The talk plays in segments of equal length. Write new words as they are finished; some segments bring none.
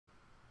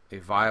a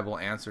viable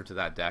answer to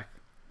that deck?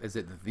 Is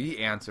it the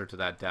answer to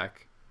that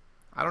deck?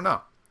 I don't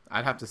know.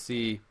 I'd have to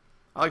see.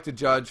 I like to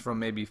judge from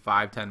maybe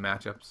 5-10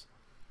 matchups.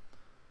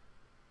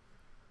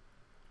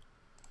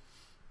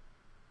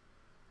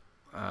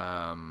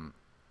 And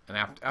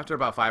after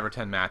about 5 or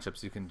 10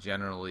 matchups, you can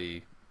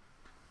generally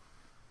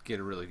get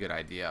a really good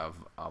idea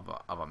of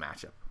a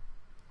matchup.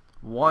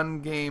 1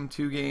 game,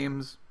 2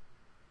 games,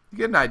 you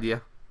get an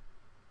idea.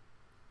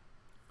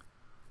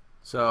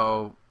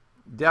 So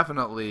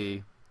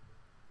definitely,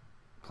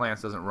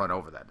 Plants doesn't run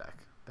over that deck.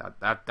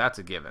 That's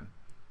a given.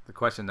 The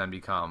question then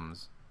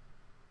becomes,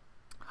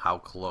 how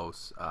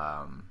close is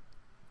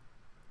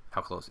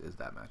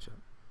that matchup?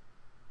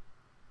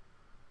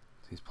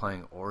 He's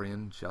playing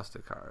Orion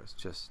Justicars,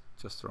 just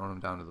throwing him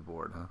down to the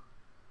board,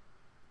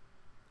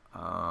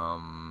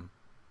 huh?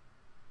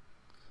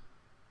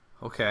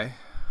 Okay.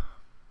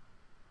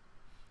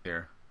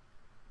 Here,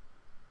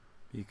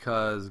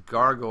 because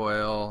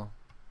Gargoyle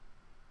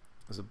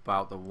is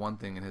about the one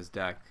thing in his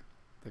deck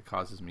that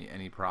causes me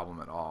any problem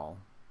at all.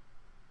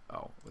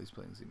 Oh, well, he's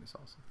playing Zimus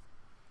also.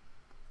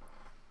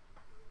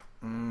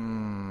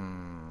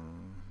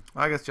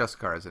 I guess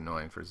Justicar is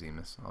annoying for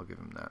Zimus. I'll give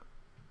him that.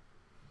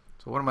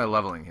 So what am I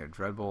leveling here?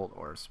 Dreadbolt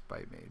or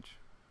Spite Mage?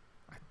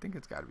 I think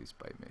it's got to be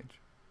Spite Mage.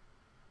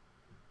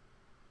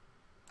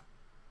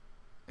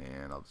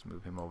 And I'll just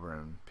move him over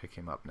and pick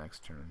him up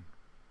next turn.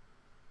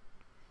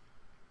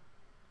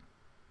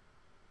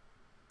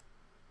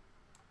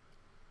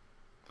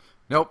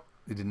 Nope,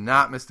 they did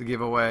not miss the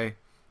giveaway.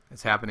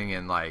 It's happening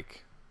in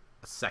like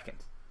a second.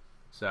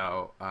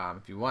 So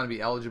if you want to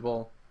be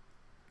eligible,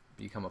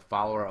 become a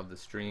follower of the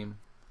stream.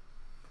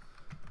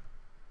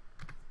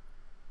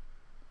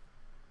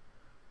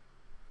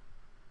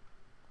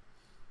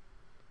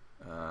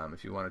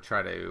 If you want to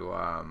try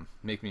to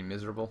make me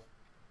miserable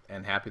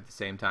and happy at the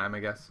same time, I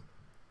guess.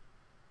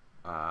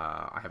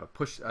 I have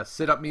a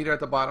sit-up meter at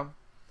the bottom.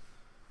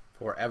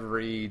 For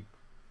every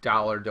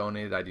 $1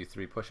 donated, I do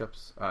 3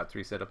 push-ups,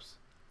 3 sit-ups.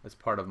 As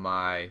part of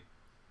my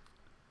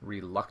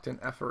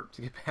reluctant effort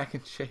to get back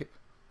in shape.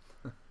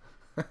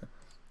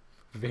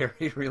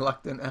 Very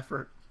reluctant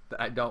effort that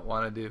I don't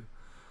want to do.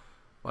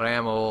 But I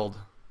am old,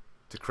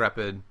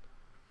 decrepit.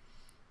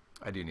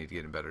 I do need to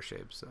get in better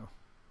shape, so.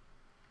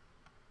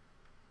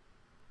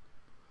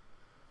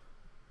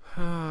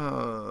 Do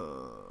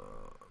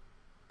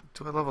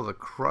I level the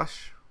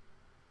Crush?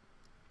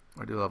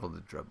 Or do I level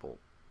the Dreadbolt?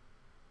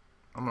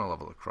 I'm going to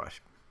level the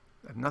Crush.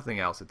 If nothing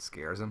else, it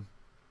scares him.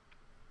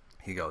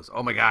 He goes,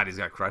 oh my god, he's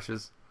got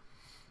Crushes.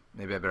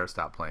 Maybe I better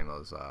stop playing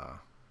those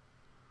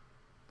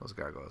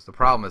Gargoyles. The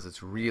problem is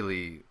it's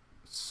really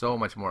so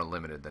much more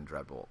limited than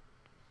Dreadbolt.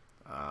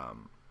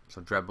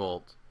 So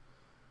Dreadbolt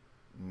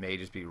may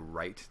just be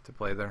right to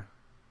play there.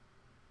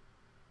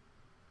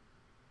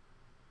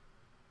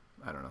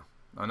 I don't know.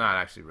 I'm not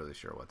actually really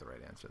sure what the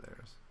right answer there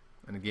is.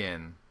 And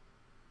again,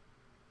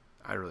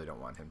 I really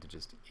don't want him to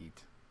just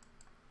eat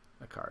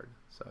a card.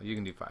 So you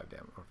can do 5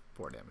 damage or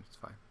 4 damage. It's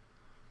fine.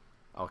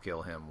 I'll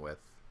kill him with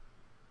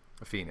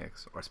a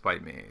Phoenix or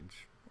Spite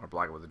Mage or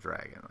block it with a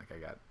Dragon. Like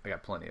I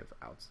got plenty of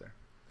outs there.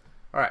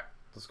 All right,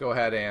 let's go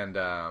ahead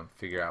and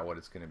figure out what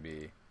it's going to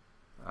be.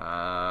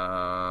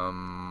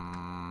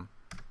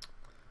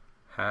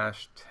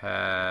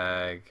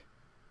 Hashtag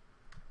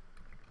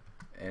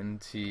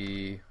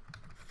NT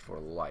for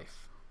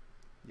life.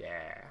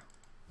 Yeah,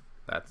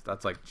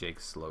 that's like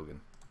Jake's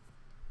slogan.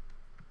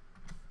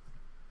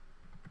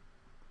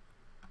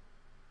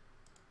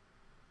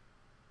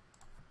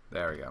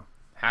 There we go.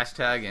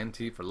 Hashtag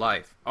NT for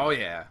life. Oh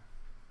yeah.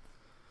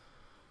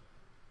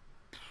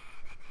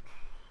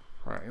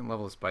 All right, I'm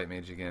level the Spite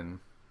Mage again.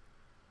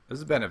 This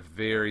has been a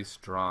very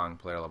strong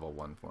player level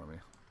 1 for me.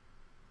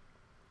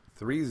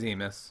 3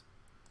 Zimus,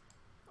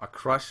 a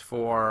Crush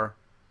for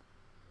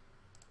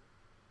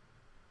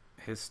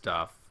his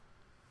stuff,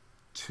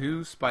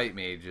 2 Spite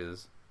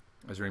Mages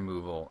as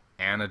removal,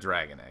 and a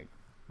Dragon Egg.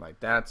 Like,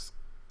 that's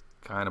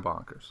kind of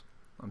bonkers.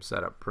 I'm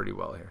set up pretty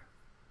well here.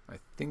 I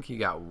think he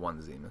got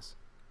 1 Zimus.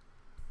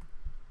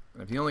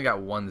 And if he only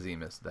got 1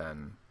 Zimus,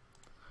 then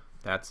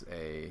that's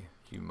a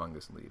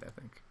humongous lead, I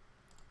think.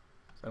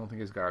 So I don't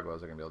think his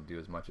Gargoyles are going to be able to do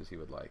as much as he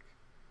would like.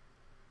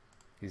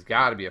 He's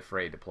got to be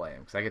afraid to play him,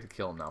 because I get to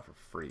kill him now for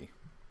free.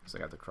 So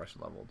I got the Crush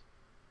leveled.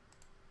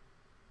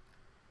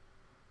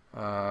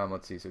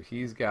 Let's see. So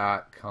he's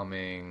got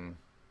coming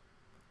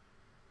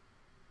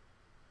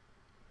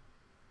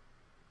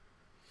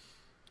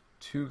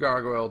 2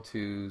 Gargoyle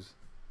 2s,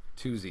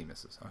 2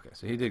 Zimuses. Okay,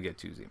 so he did get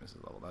 2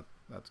 Zimuses leveled.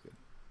 That's good.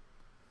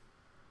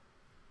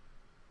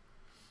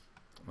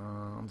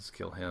 I'll just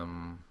kill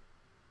him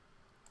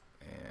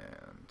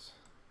and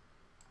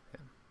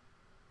him.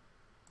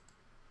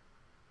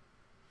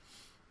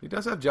 He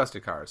does have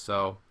Justicars,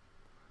 so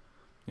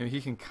you know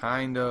he can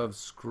kind of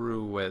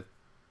screw with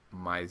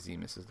my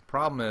Zimuses. The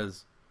problem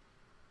is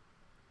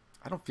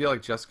I don't feel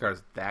like Justicar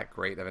is that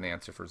great of an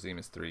answer for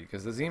Zimus 3,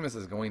 because the Zimus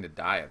is going to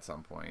die at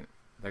some point.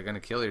 They're going to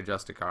kill your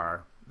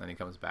Justicar, then he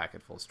comes back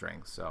at full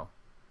strength, so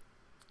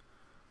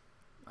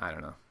I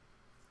don't know.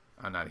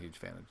 I'm not a huge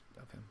fan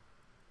of him.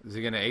 Is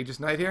he going to Aegis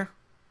Knight here?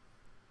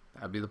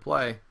 That'd be the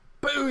play.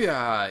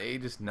 Booyah!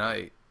 Aegis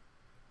Knight.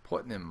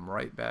 Putting him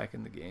right back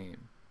in the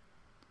game.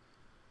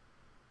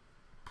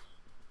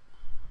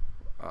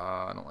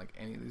 I don't like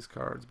any of these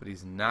cards, but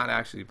he's not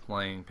actually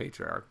playing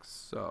Patriarch,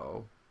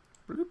 so...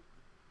 Bloop.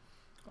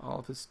 All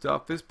of his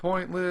stuff is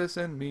pointless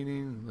and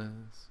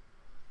meaningless.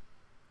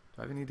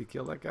 Do I even need to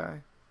kill that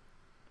guy?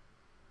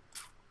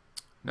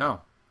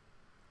 No.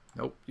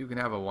 Nope, you can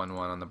have a 1-1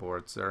 on the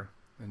board, sir.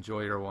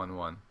 Enjoy your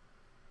 1-1.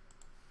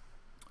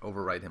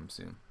 Overwrite him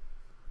soon.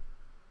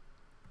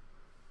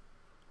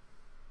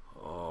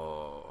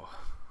 Oh,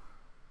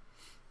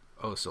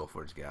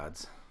 Soulforge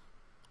gods.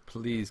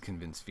 Please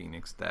convince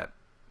Phoenix that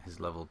his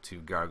level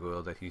 2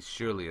 gargoyle that he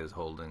surely is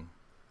holding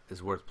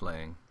is worth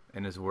playing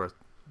and is worth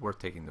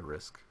taking the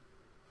risk.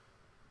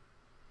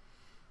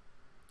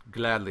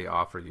 Gladly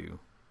offer you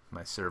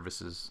my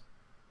services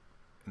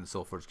in the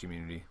Soulforge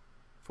community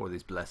for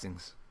these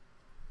blessings.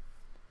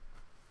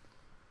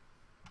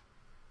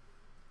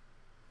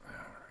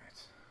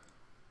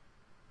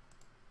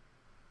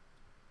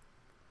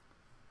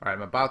 Alright,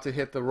 I'm about to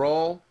hit the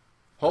roll.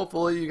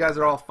 Hopefully you guys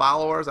are all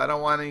followers. I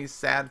don't want any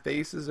sad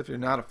faces if you're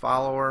not a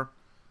follower.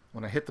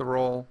 When I hit the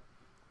roll,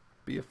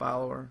 be a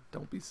follower.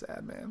 Don't be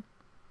sad, man.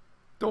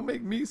 Don't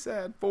make me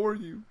sad for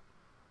you.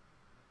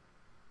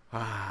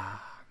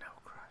 Ah, no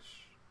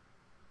crush.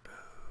 Boo.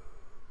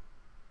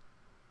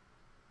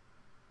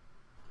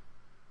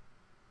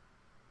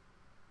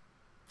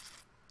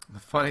 The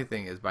funny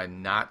thing is, by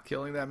not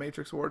killing that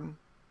Matrix Warden,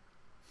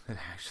 it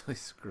actually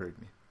screwed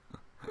me.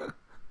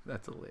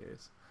 That's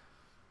hilarious.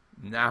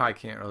 Now I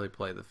can't really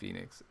play the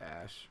Phoenix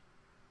Ash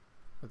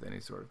with any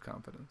sort of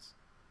confidence.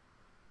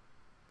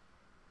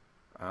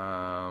 So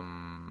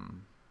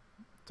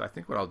I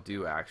think what I'll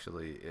do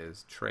actually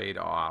is trade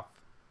off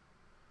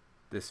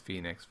this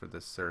Phoenix for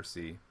this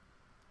Cersei,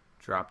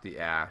 drop the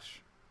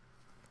Ash.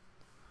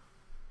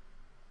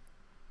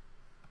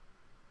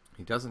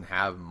 He doesn't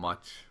have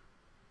much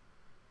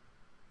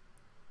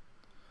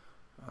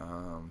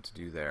to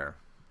do there.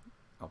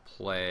 I'll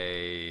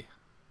play...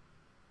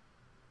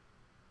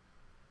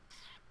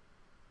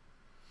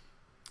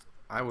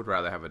 I would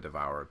rather have a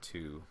Devourer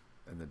 2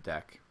 in the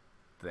deck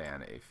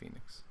than a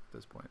Phoenix at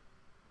this point.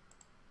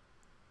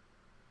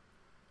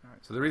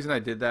 Alright, so the reason I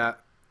did that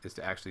is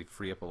to actually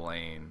free up a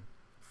lane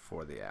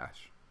for the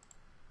Ash.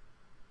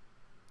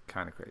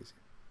 Kind of crazy.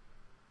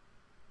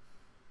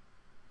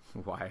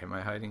 Why am I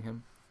hiding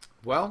him?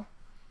 Well,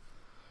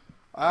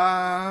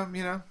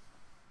 you know,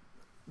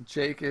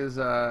 Jake is,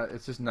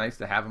 it's just nice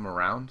to have him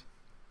around.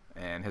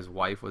 And his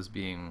wife was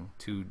being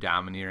too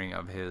domineering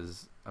of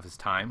his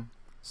time.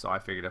 So I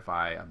figured if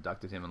I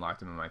abducted him and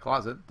locked him in my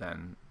closet,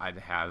 then I'd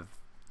have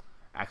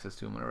access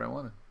to him whenever I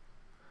wanted.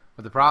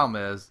 But the problem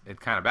is, it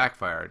kind of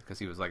backfired, because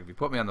he was like, if you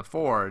put me on the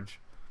Forge,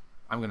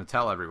 I'm going to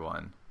tell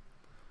everyone.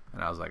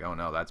 And I was like, oh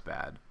no, that's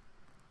bad.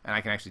 And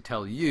I can actually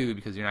tell you,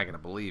 because you're not going to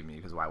believe me,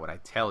 because why would I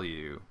tell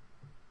you?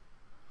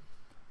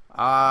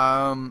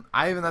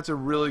 Ivan, that's a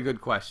really good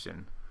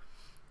question.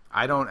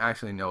 I don't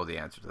actually know the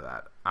answer to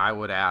that. I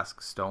would ask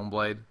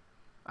Stoneblade.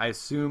 I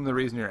assume the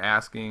reason you're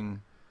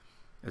asking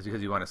is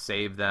because you want to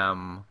save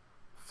them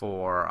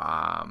for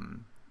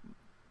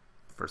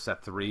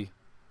set 3,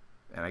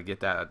 and I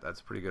get that. That's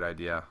a pretty good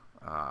idea.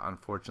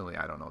 Unfortunately,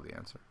 I don't know the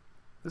answer.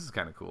 This is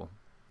kind of cool.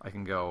 I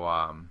can go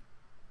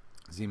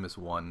Zimus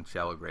 1,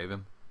 Shallow Grave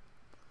him.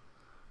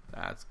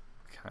 That's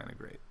kind of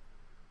great.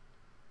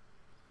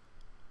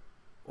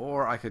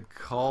 Or I could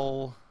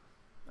cull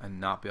and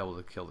not be able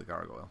to kill the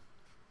gargoyle.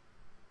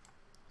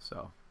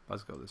 So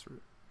let's go this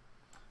route.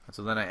 And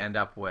so then I end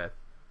up with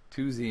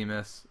 2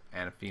 Zimus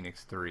and a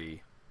Phoenix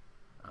 3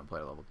 on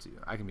player level 2.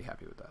 I can be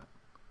happy with that.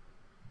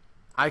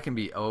 I can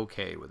be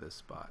okay with this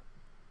spot.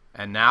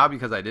 And now,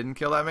 because I didn't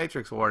kill that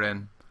Matrix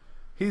Warden,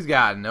 he's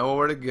got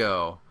nowhere to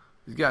go.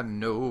 He's got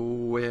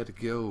nowhere to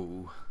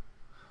go.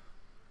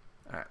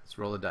 Alright, let's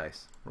roll the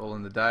dice.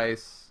 Rolling the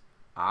dice.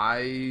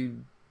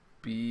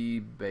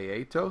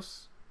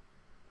 Beatos.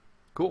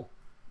 Cool.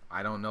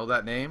 I don't know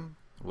that name.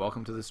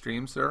 Welcome to the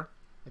stream, sir.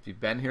 If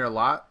you've been here a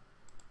lot,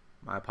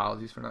 my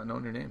apologies for not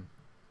knowing your name.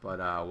 But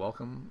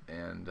welcome,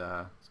 and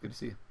it's good to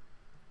see you.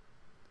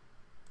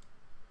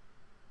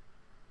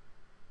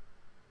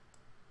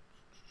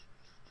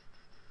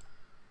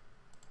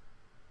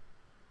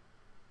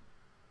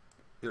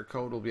 Your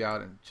code will be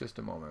out in just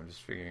a moment. I'm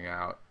just figuring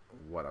out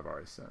what I've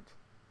already sent.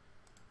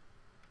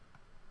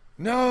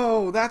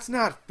 No, that's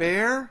not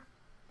fair.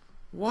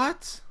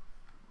 What?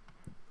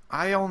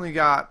 I only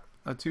got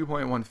a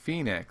 2.1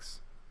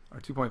 Phoenix, or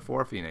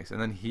 2.4 Phoenix,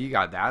 and then he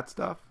got that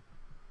stuff?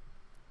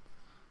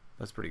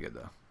 That's pretty good,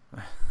 though.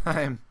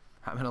 I'm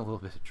in a little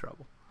bit of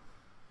trouble.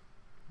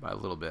 By a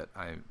little bit,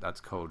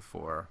 that's code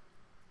for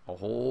a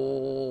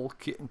whole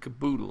kit and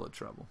caboodle of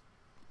trouble.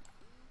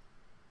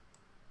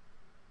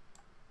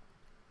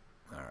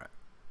 Alright.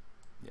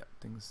 Yep,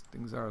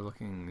 things are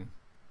looking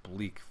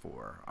bleak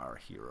for our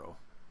hero.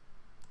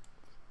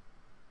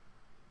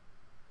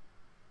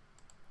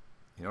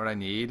 You know what I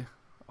need?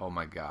 Oh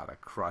my god, a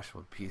crush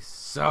would be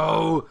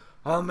so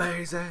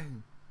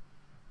amazing.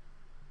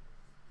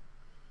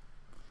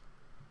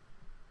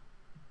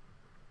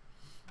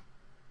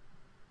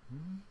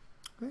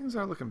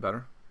 things are looking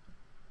better.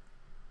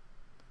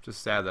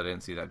 Just sad that I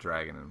didn't see that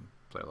dragon in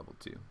player level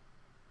 2.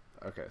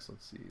 Okay, so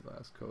let's see.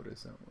 Last code I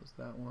sent was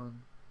that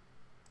one.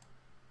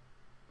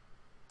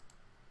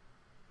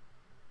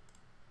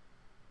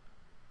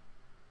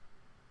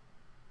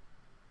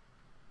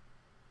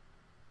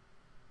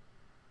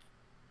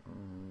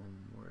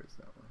 Where is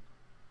that one?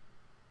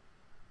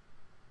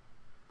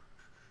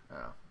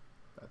 Oh,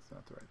 that's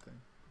not the right thing.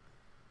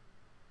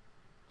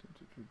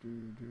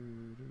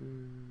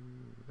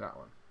 That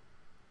one.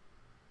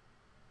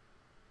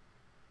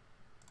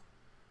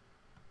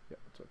 Yeah,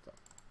 that's what I thought.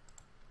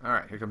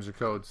 Alright, here comes your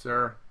code,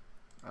 sir.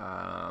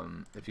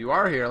 If you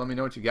are here, let me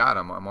know what you got.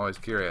 I'm always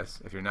curious.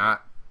 If you're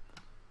not,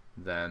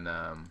 then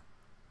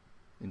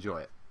enjoy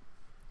it.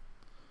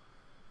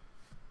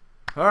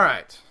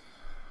 Alright.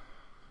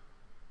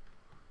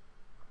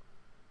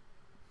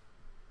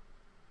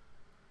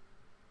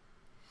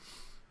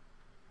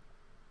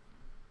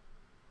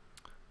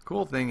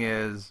 Cool thing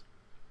is,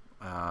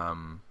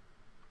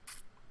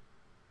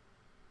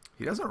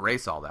 he doesn't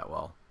race all that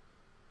well.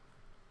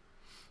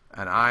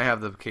 And I have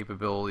the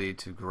capability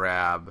to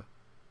grab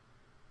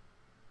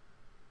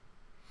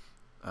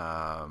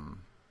a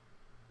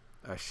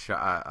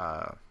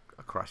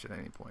crush at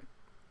any point.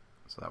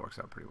 So that works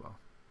out pretty well.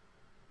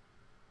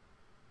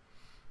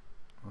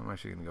 I'm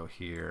actually going to go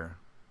here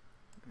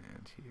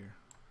and here.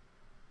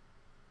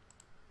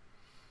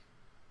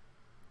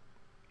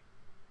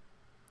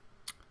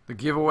 The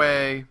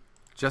giveaway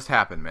just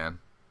happened, man.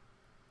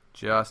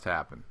 Just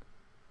happened.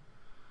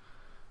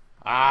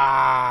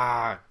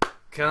 Ah,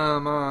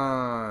 come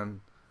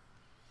on.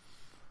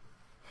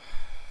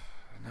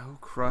 No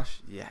crush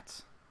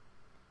yet.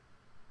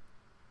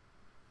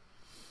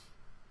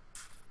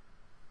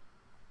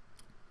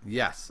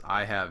 Yes,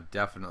 I have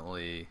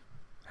definitely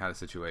had a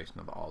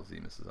situation of all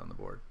Zimuses on the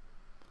board.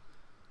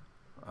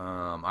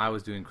 I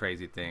was doing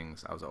crazy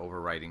things. I was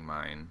overwriting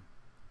mine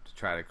to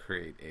try to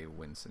create a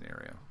win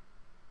scenario.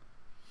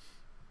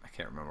 I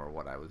can't remember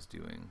what I was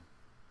doing.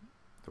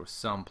 There was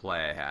some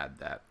play I had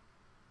that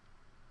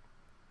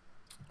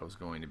I was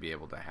going to be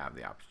able to have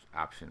the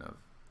option of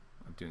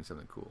doing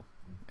something cool,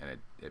 and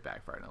it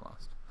backfired and I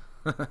lost.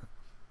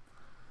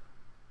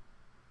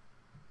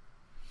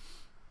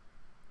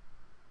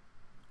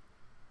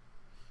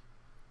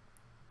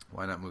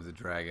 Why not move the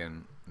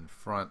dragon in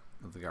front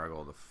of the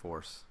gargoyle to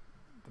force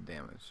the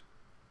damage?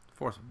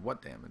 Force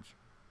what damage?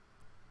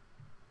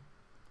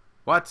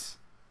 What?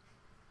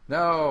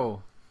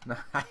 No!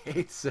 I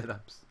hate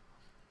sit-ups.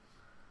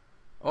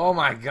 Oh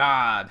my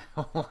god!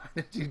 Why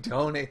did you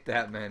donate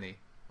that many?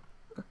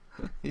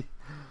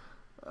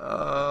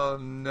 Oh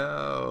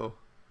no!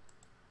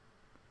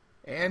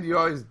 And you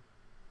always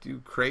do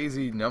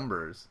crazy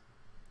numbers.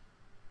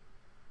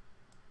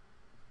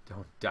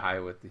 Don't die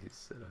with these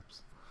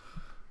sit-ups.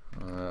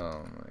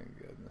 Oh my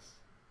goodness.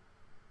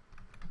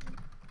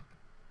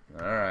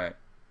 Alright.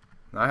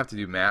 Now I have to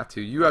do math too.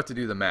 You have to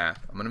do the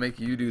math. I'm going to make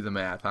you do the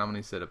math. How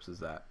many sit-ups is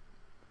that?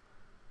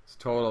 It's a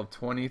total of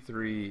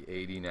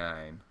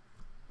 2389.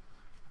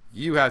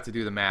 You have to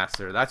do the math,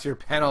 sir. That's your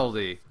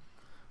penalty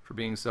for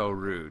being so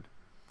rude.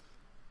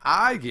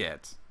 I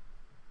get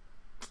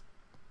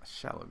a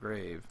shallow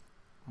grave,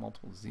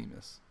 multiple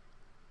Zimus.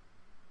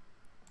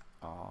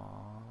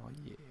 Oh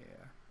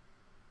yeah.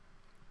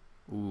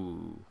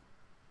 Ooh.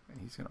 And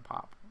he's going to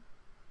pop.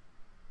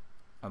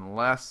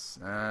 Unless,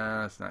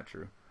 that's not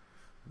true.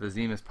 The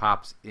Zimus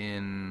pops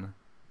in.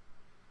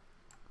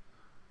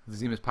 The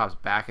Zimus pops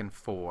back in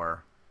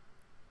 4.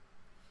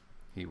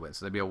 He wins.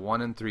 So there'd be a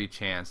 1 in 3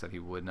 chance that he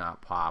would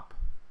not pop.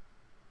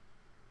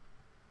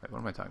 Wait, what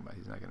am I talking about?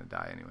 He's not going to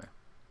die anyway.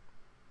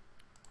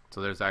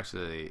 So there's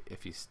actually,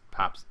 if he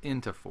pops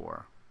into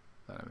 4,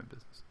 then I'm in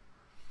business.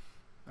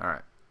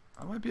 Alright.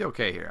 I might be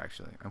okay here,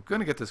 actually. I'm going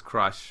to get this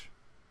crush.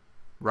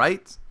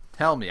 Right?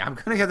 Tell me. I'm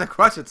going to get the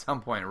crush at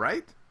some point,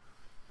 right?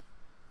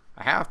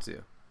 I have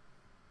to.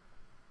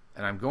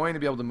 And I'm going to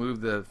be able to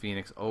move the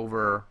Phoenix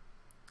over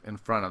in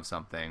front of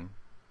something.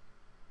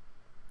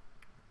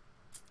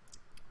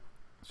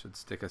 Should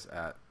stick us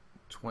at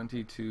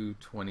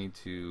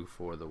 22.22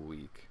 for the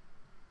week.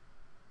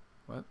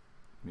 What?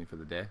 You mean for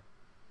the day?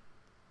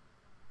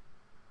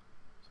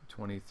 So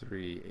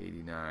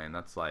 23.89.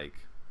 That's like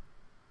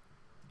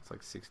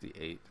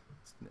 68.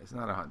 It's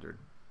not 100.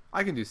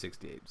 I can do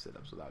 68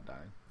 sit-ups without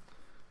dying.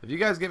 If you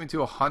guys get me to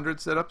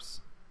 100 sit-ups,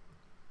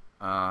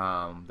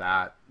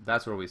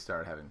 that's where we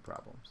start having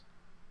problems.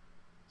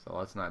 So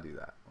let's not do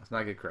that. Let's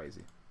not get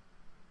crazy.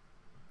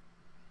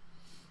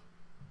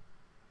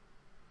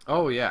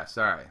 Oh yeah,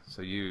 sorry.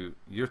 So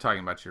you're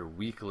talking about your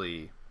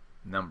weekly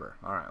number.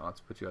 All right,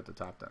 let's put you at the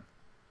top then.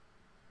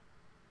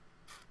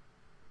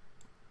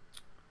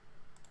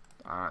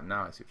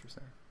 Now I see what you're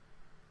saying.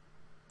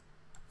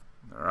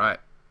 All right.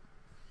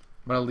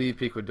 I'm gonna leave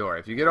Picador.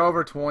 If you get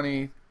over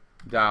 $20,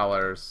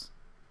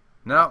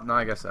 no,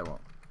 I guess I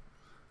won't.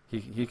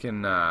 He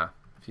can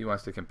if he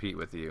wants to compete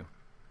with you,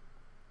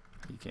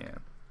 he can.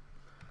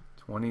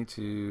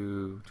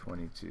 22.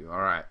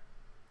 All right.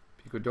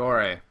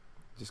 Picador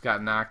just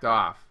got knocked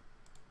off.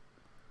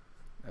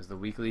 as the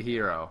weekly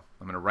hero.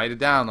 I'm going to write it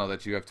down, though,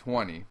 that you have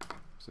 20.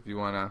 So if you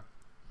want to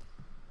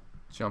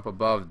jump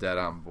above dead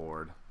on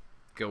board,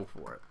 go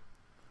for it.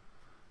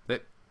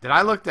 Did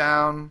I look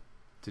down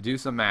to do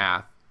some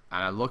math,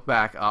 and I look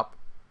back up,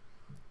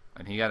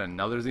 and he got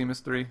another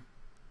Zimus 3?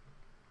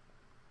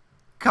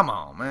 Come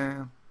on,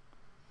 man.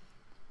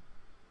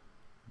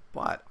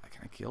 But,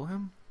 can I kill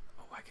him?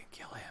 Oh, I can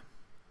kill him.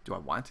 Do I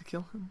want to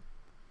kill him?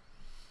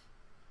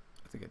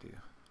 I think I do.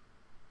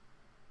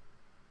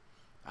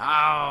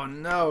 Oh,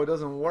 no, it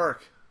doesn't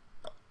work.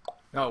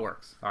 No, it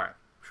works. All right.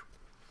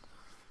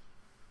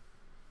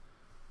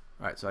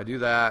 All right, so I do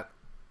that.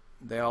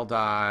 They all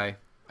die.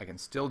 I can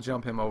still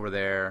jump him over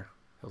there.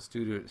 He'll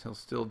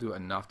still do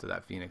enough to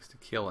that Phoenix to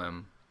kill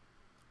him.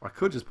 Or I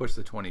could just push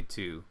the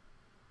 22.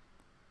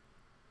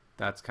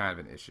 That's kind of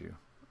an issue.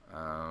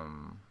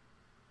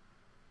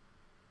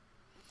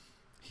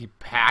 He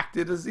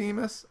pacted a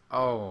Zimus?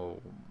 Oh,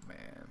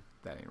 man.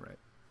 That ain't right.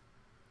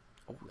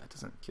 Oh, that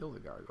doesn't kill the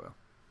gargoyle.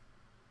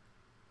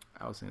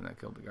 I was thinking that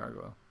killed the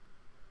gargoyle.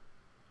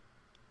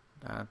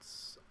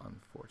 That's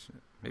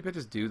unfortunate. Maybe I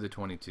just do the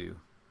 22.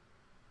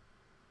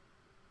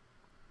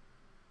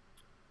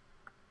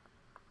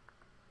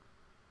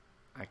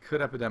 I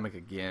could Epidemic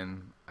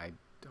again. I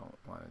don't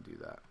want to do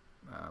that.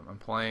 I'm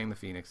playing the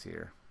Phoenix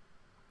here.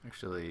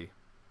 Actually,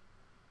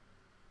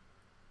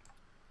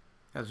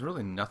 there's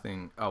really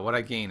nothing. Oh, what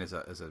I gain is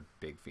a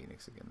big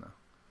Phoenix again,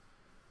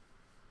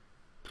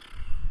 though,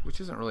 which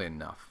isn't really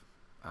enough.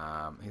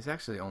 He's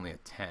actually only a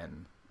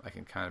 10. I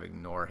can kind of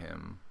ignore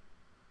him.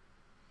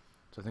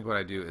 So I think what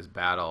I do is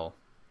battle,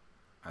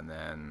 and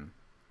then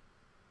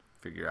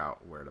figure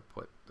out where to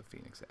put the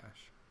Phoenix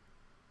Ash.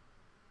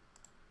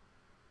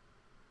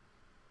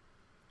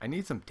 I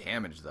need some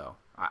damage, though.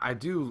 I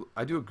do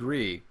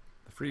agree.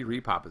 The free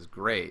repop is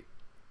great,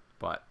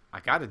 but I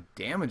gotta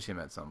damage him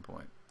at some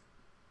point.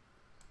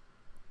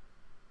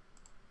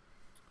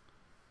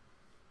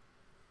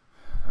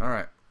 All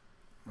right,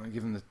 I'm gonna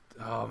give him the.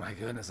 Oh my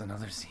goodness,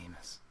 another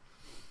Zimus.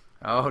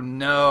 Oh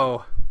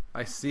no,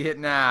 I see it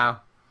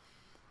now.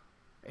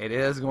 It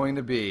is going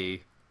to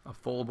be a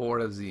full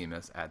board of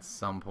Zimus at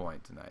some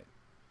point tonight.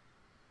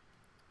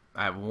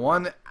 I have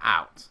one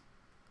out,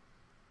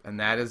 and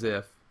that is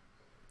if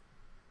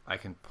I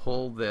can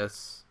pull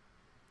this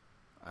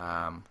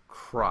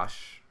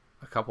crush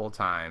a couple of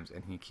times,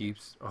 and he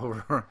keeps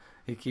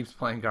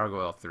playing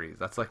gargoyle 3s.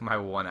 That's like my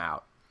one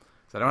out.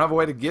 So I don't have a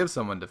way to give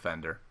someone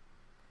defender.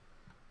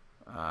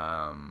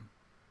 All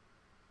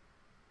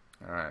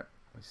right,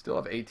 we still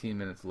have 18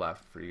 minutes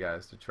left for you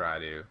guys to try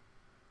to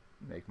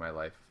make my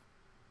life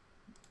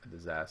a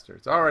disaster.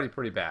 It's already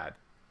pretty bad.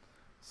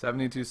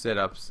 72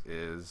 sit-ups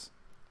is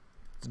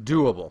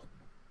doable.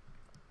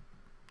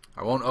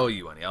 I won't owe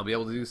you any. I'll be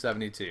able to do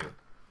 72.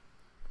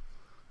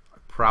 I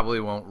probably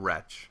won't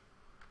retch.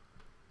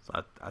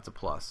 So that's a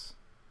plus.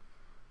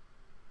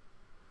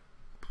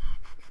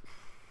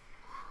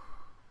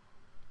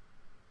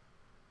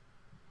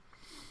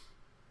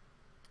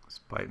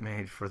 Spite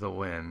Mage for the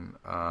win.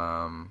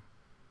 I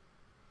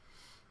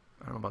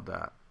don't know about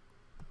that.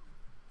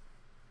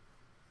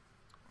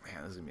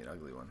 Man, this is going to be an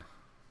ugly one.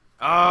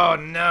 Oh,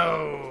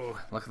 no!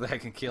 Luckily I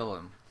can kill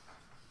him.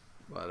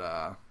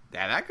 But,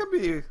 yeah, that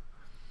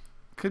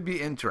could be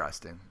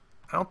interesting.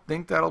 I don't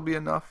think that'll be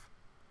enough,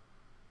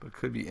 but it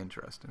could be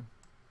interesting.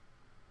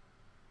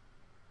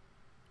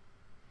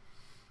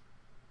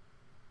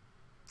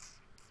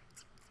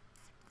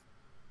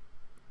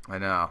 I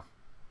know.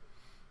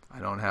 I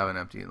don't have an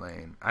empty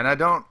lane. And I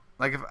don't,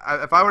 like,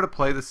 if I were to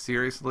play this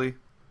seriously,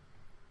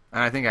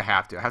 and I think I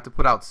have to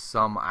put out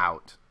some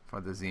out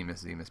for the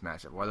Zimus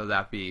matchup, whether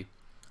that be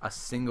a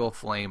single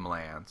Flame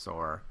Lance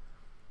or...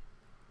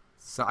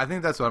 So I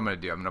think that's what I'm going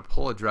to do. I'm going to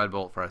pull a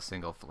Dreadbolt for a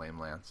single Flame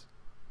Lance.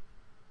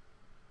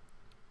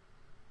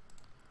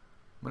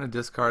 I'm going to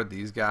discard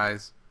these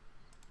guys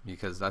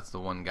because that's the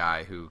one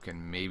guy who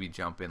can maybe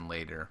jump in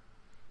later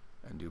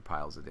and do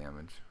piles of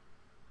damage.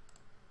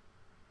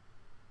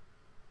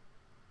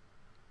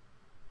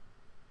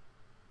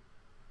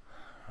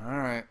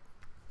 Alright.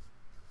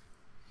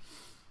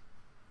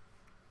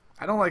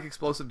 I don't like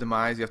Explosive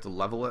Demise. You have to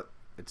level it.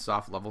 It's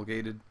soft level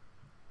gated.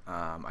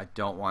 I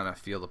don't want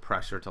to feel the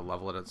pressure to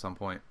level it at some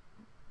point.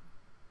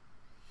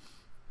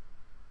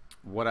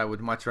 What I would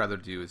much rather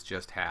do is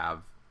just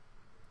have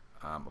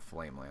a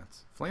Flame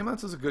Lance. Flame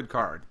Lance is a good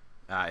card.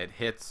 It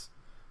hits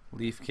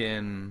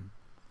Leafkin.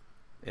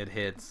 It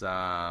hits... what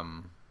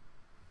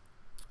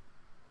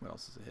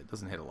else does it hit? It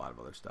doesn't hit a lot of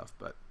other stuff,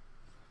 but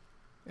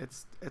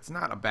it's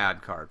not a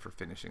bad card for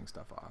finishing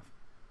stuff off.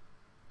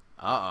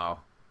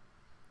 Uh-oh.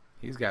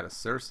 He's got a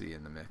Cersei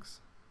in the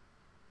mix.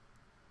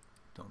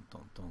 Dun,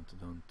 dun, dun, dun,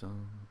 dun,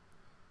 dun.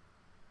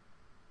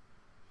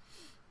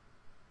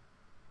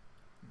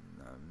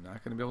 I'm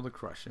not going to be able to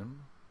crush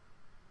him.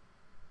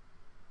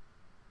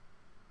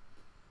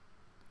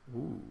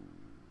 Ooh.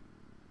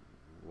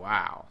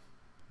 Wow.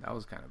 That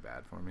was kind of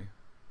bad for me.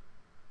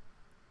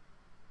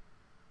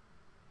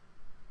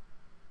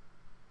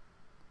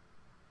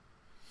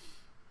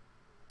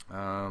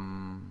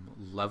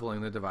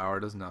 Leveling the Devourer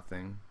does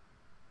nothing.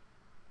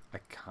 I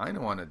kind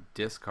of want to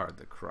discard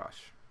the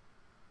crush,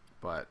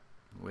 but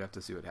we have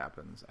to see what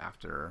happens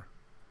after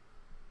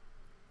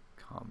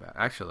combat.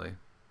 Actually,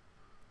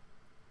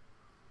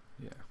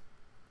 yeah.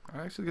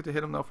 I actually get to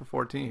hit him though for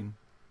 14.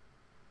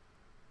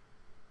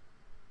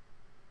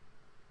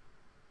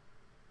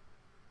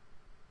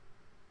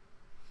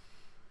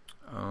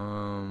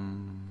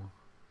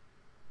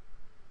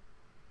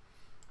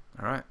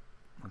 All right,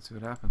 let's see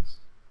what happens.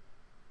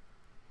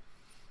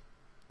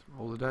 Let's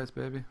roll the dice,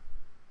 baby.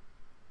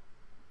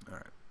 All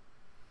right.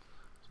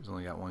 So he's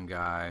only got one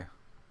guy.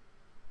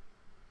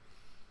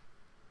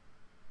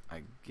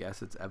 I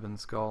guess it's Ebon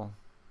Skull.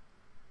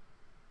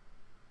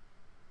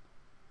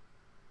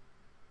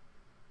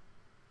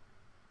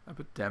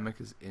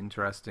 Epidemic is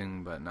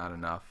interesting, but not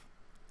enough.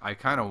 I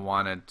kind of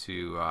wanted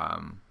to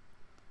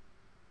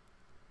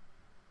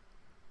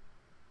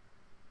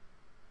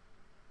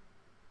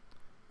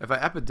if I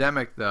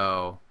Epidemic,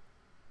 though,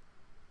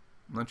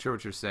 I'm not sure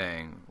what you're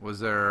saying. Was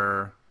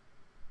there...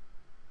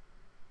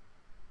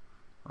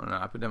 Oh, no,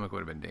 Epidemic would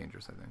have been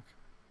dangerous, I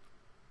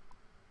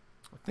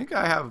think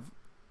I have...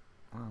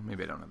 Well,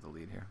 maybe I don't have the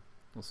lead here.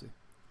 We'll see.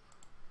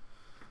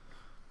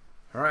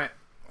 All right.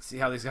 Let's see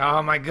how these go.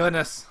 Oh, my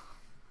goodness.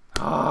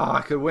 Oh,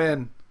 I could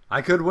win.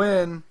 I could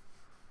win.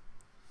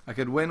 I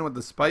could win with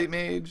the Spite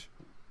Mage.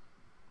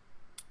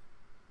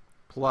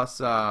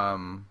 Plus,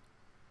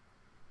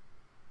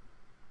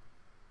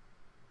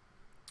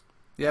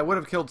 yeah, it would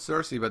have killed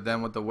Cersei, but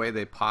then with the way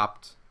they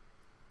popped,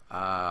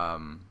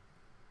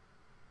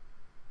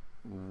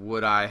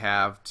 would I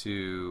have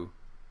to...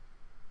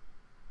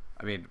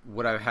 I mean,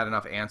 would I have had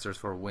enough answers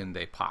for when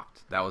they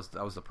popped? That was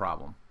the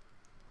problem.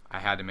 I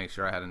had to make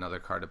sure I had another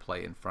card to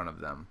play in front of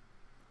them.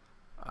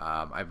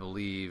 I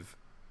believe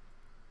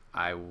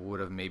I would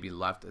have maybe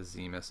left a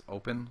Zimus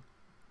open,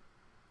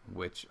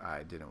 which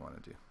I didn't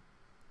want to do.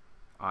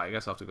 I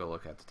guess I'll have to go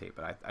look at the tape,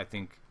 but I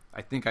think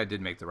I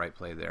did make the right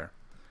play there.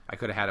 I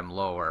could have had him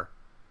lower.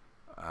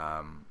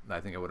 I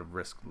think I would have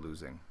risked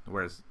losing.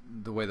 Whereas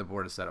the way the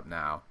board is set up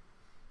now,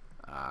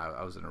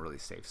 I was in a really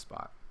safe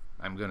spot.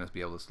 I'm going to be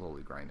able to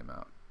slowly grind him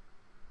out.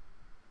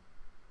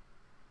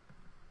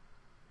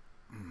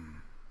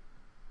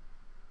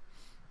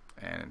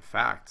 And in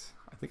fact,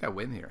 I think I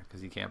win here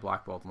because he can't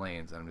block both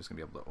lanes, and I'm just going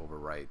to be able to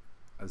overwrite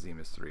a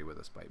Zimus 3 with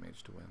a Spite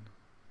Mage to win.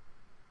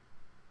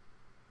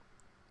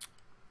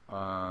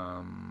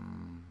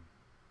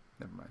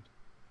 Never mind.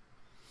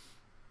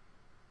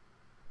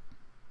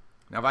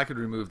 Now, if I could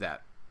remove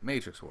that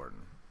Matrix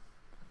Warden,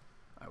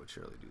 I would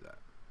surely do that.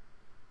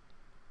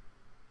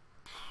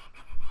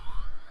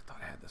 I thought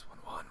I had this one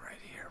won right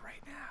here,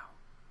 right now.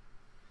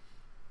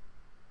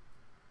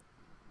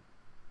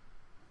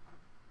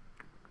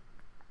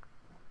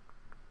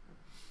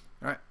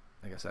 Alright,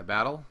 I guess I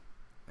battle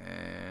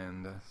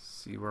and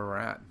see where we're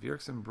at.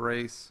 Vyric's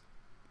Embrace.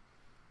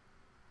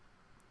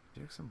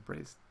 Vyric's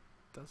Embrace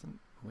doesn't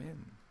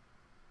win.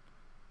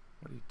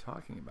 What are you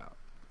talking about?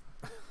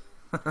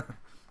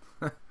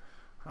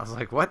 I was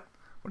like, what?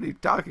 What are you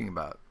talking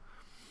about?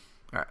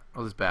 Alright,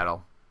 I'll just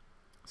battle.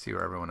 See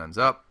where everyone ends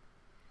up.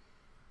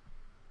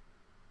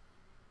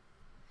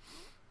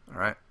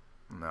 Alright,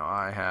 now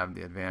I have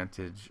the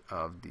advantage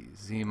of the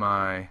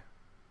Zemi.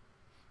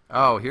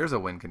 Oh, here's a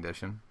win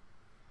condition.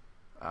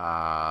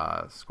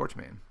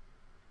 Scorchmane.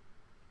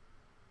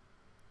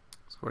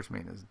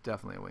 Scorchmane is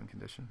definitely a win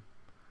condition.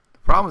 The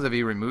problem is if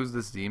he removes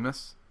this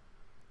Zimus,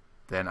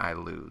 then I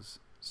lose.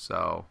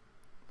 So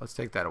let's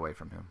take that away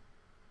from him.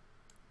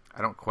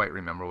 I don't quite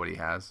remember what he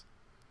has.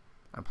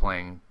 I'm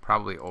playing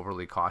probably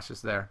overly cautious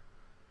there.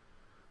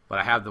 But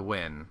I have the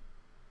win.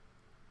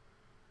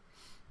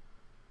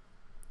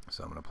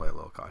 So I'm going to play a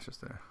little cautious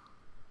there.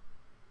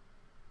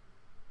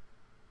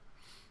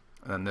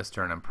 And then this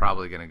turn I'm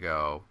probably going to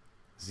go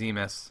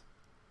Zimus,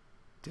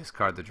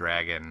 discard the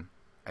dragon,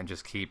 and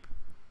just keep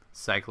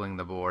cycling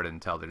the board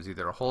until there's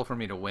either a hole for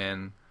me to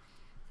win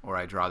or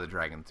I draw the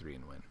dragon 3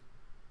 and win.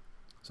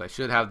 So I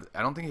should have...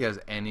 I don't think he has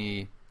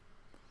any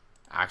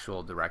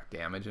actual direct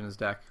damage in his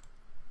deck.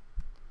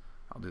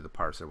 I'll do the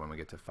parser when we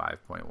get to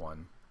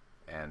 5.1,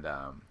 and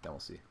then we'll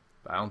see.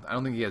 But I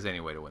don't think he has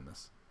any way to win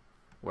this.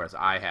 Whereas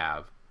I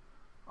have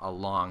a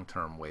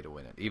long-term way to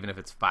win it. Even if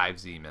it's 5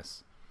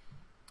 Zimus,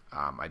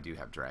 I do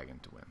have dragon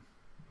to win.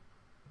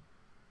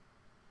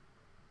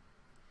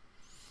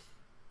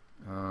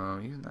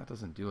 Even that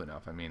doesn't do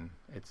enough. I mean,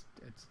 it's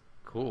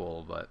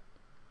cool, but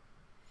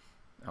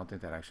I don't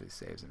think that actually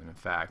saves him. And in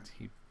fact,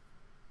 he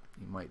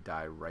might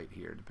die right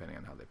here, depending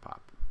on how they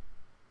pop.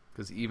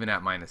 Because even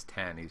at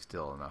 -10, he's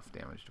still enough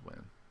damage to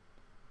win.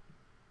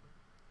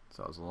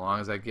 So as long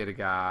as I get a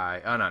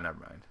guy... Oh, no, never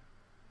mind.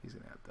 He's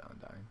going to have the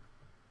Undying.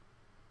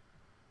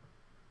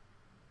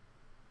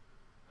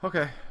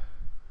 Okay.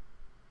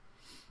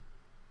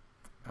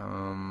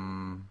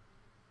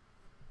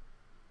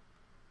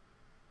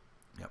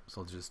 Yep,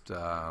 so just...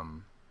 Alright,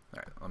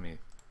 let me...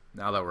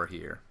 Now that we're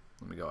here,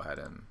 let me go ahead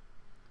and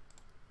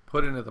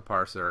put it into the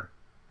parser.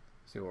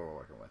 See what we're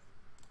working with.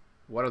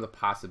 What are the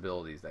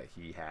possibilities that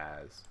he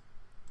has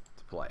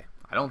to play?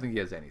 I don't think he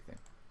has anything,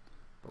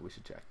 but we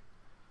should check.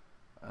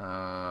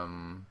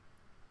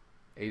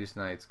 Aegis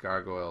Knights,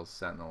 Gargoyles,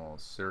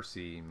 Sentinels, Circe,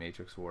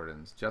 Matrix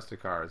Wardens,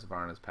 Justicars,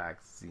 Varna's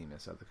Pact,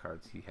 Zimus are the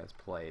cards he has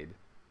played.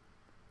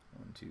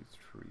 1, 2,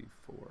 3,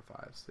 4,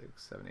 5, 6,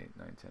 7, 8,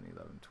 9, 10,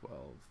 11,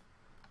 12.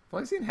 I've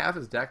only seen half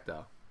his deck,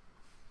 though.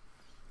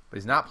 But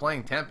he's not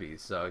playing Tempe,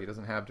 so he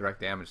doesn't have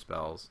direct damage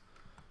spells.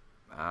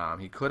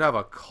 He could have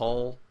a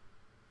Cull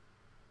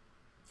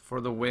for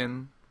the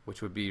win,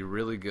 which would be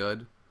really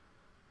good.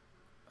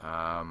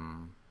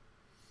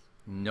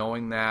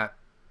 Knowing that,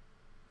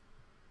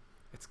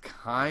 it's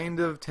kind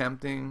of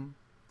tempting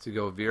to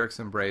go Vyrix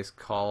Embrace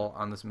Cull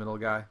on this middle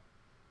guy.